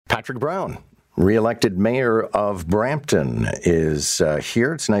Patrick Brown, re-elected mayor of Brampton, is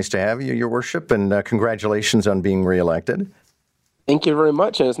here. It's nice to have you, Your Worship, and congratulations on being re-elected. Thank you very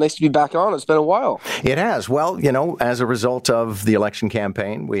much, and it's nice to be back on. It's been a while. It has. Well, as a result of the election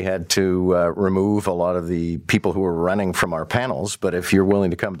campaign, we had to remove a lot of the people who were running from our panels, but if you're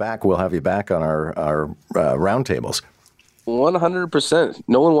willing to come back, we'll have you back on our roundtables. 100%.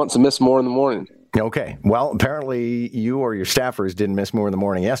 No one wants to miss more in the morning. Okay. Well, apparently you or your staffers didn't miss more in the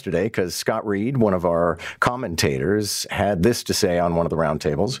morning yesterday because Scott Reid, one of our commentators, had this to say on one of the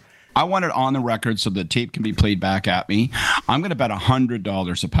roundtables. I want it on the record so the tape can be played back at me. I'm going to bet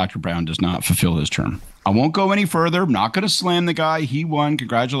 $100 that Patrick Brown does not fulfill his term. I won't go any further. I'm not going to slam the guy. He won.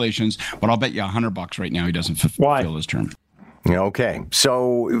 Congratulations. But I'll bet you $100 right now he doesn't fulfill his term. Okay,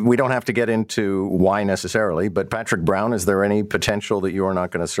 so we don't have to get into why necessarily, but Patrick Brown, is there any potential that you are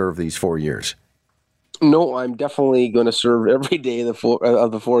not going to serve these 4 years? No, I'm definitely going to serve every day of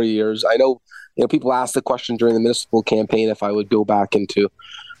the 4 years. I know, people asked the question during the municipal campaign if I would go back into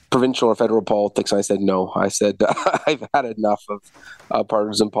provincial or federal politics. I said no. I said I've had enough of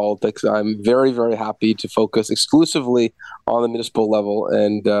partisan politics. I'm very, very happy to focus exclusively on the municipal level,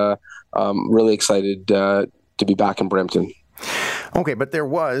 and I'm really excited to be back in Brampton. Okay, but there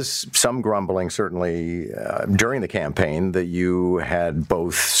was some grumbling, certainly, during the campaign that you had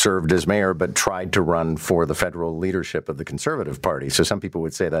both served as mayor but tried to run for the federal leadership of the Conservative Party. So some people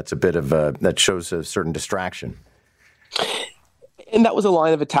would say that's a bit of that shows a certain distraction. And that was a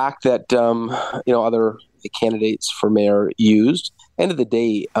line of attack that, other candidates for mayor used. End of the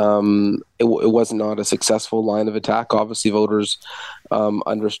day, it was not a successful line of attack. Obviously, voters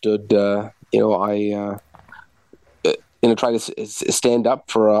understood, try to stand up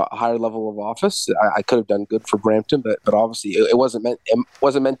for a higher level of office. I could have done good for Brampton, but obviously it wasn't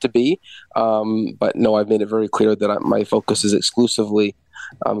meant to be. But no, I've made it very clear that my focus is exclusively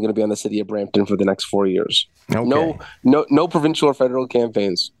going to be on the city of Brampton for the next 4 years. Okay. No provincial or federal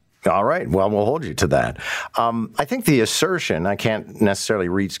campaigns. All right. Well, we'll hold you to that. I think the assertion, I can't necessarily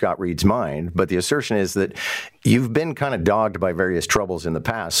read Scott Reid's mind, but the assertion is that you've been kind of dogged by various troubles in the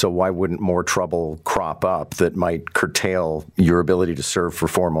past, so why wouldn't more trouble crop up that might curtail your ability to serve for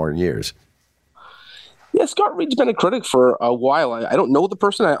 4 more years? Yeah, Scott Reid's been a critic for a while. I don't know the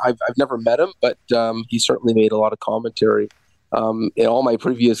person. I've never met him, but he certainly made a lot of commentary in all my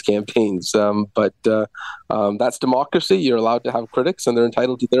previous campaigns. But that's democracy. You're allowed to have critics, and they're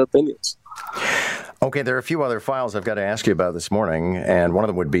entitled to their opinions. Okay, there are a few other files I've got to ask you about this morning, and one of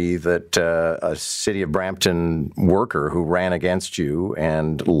them would be that a City of Brampton worker who ran against you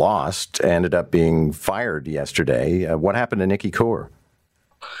and lost ended up being fired yesterday. What happened to Nikki Kaur?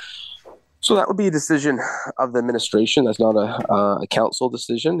 So that would be a decision of the administration. That's not a council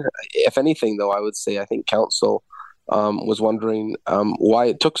decision. If anything, though, I would say I think council was wondering why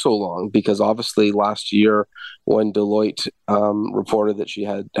it took so long, because obviously last year when Deloitte reported that she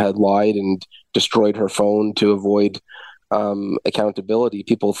had lied and destroyed her phone to avoid accountability,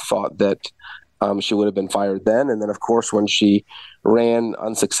 people thought that she would have been fired then. And then, of course, when she ran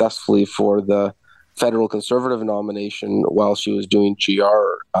unsuccessfully for the federal Conservative nomination while she was doing GR,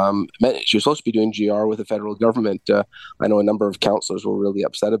 she was supposed to be doing GR with the federal government. I know a number of councillors were really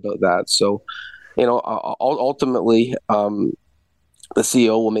upset about that. So, ultimately, the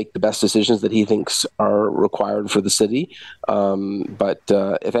CEO will make the best decisions that he thinks are required for the city. But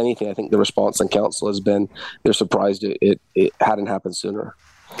if anything, I think the response on council has been they're surprised it hadn't happened sooner.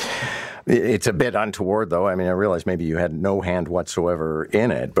 It's a bit untoward, though. I mean, I realize maybe you had no hand whatsoever in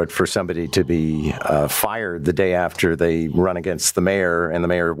it, but for somebody to be fired the day after they run against the mayor and the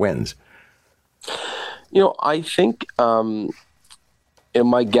mayor wins. I think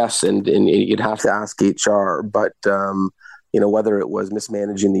my guess, and you'd have to ask HR, but whether it was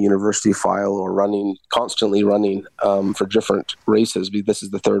mismanaging the university file or constantly running for different races, this is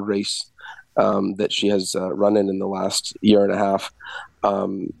the third race that she has run in the last year and a half.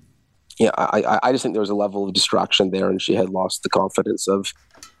 I just think there was a level of distraction there, and she had lost the confidence of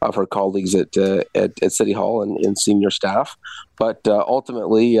her colleagues at City Hall and senior staff. But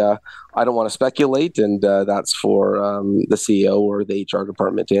ultimately, I don't want to speculate, and that's for the CEO or the HR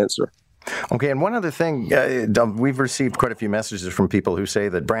department to answer. Okay, and one other thing, we've received quite a few messages from people who say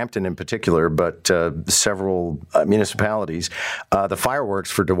that Brampton in particular, but several municipalities, the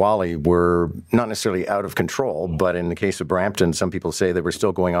fireworks for Diwali were not necessarily out of control, but in the case of Brampton, some people say they were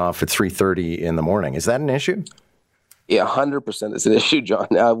still going off at 3:30 in the morning. Is that an issue? Yeah, 100% it's an issue, John.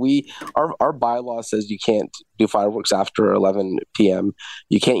 Our bylaw says you can't do fireworks after 11 p.m.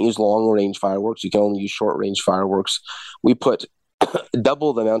 You can't use long-range fireworks. You can only use short-range fireworks. We put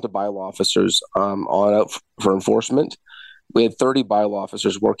double the amount of bylaw officers out for enforcement. we had 30 bylaw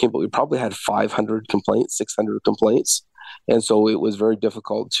officers working, but we probably had 500 complaints, 600 complaints. And so it was very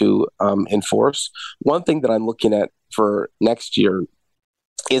difficult to enforce. One thing that I'm looking at for next year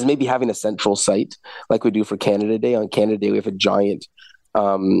is maybe having a central site like we do for Canada Day. On Canada Day, we have a giant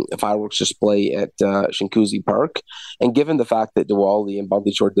fireworks display at Shinkuzi Park. And given the fact that Diwali and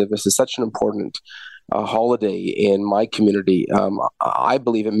Bandi Chor Divas is such an important holiday in my community, I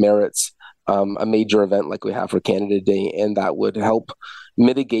believe it merits a major event like we have for Canada Day, and that would help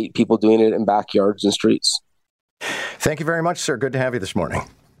mitigate people doing it in backyards and streets. Thank you very much, sir. Good to have you this morning.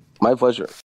 My pleasure.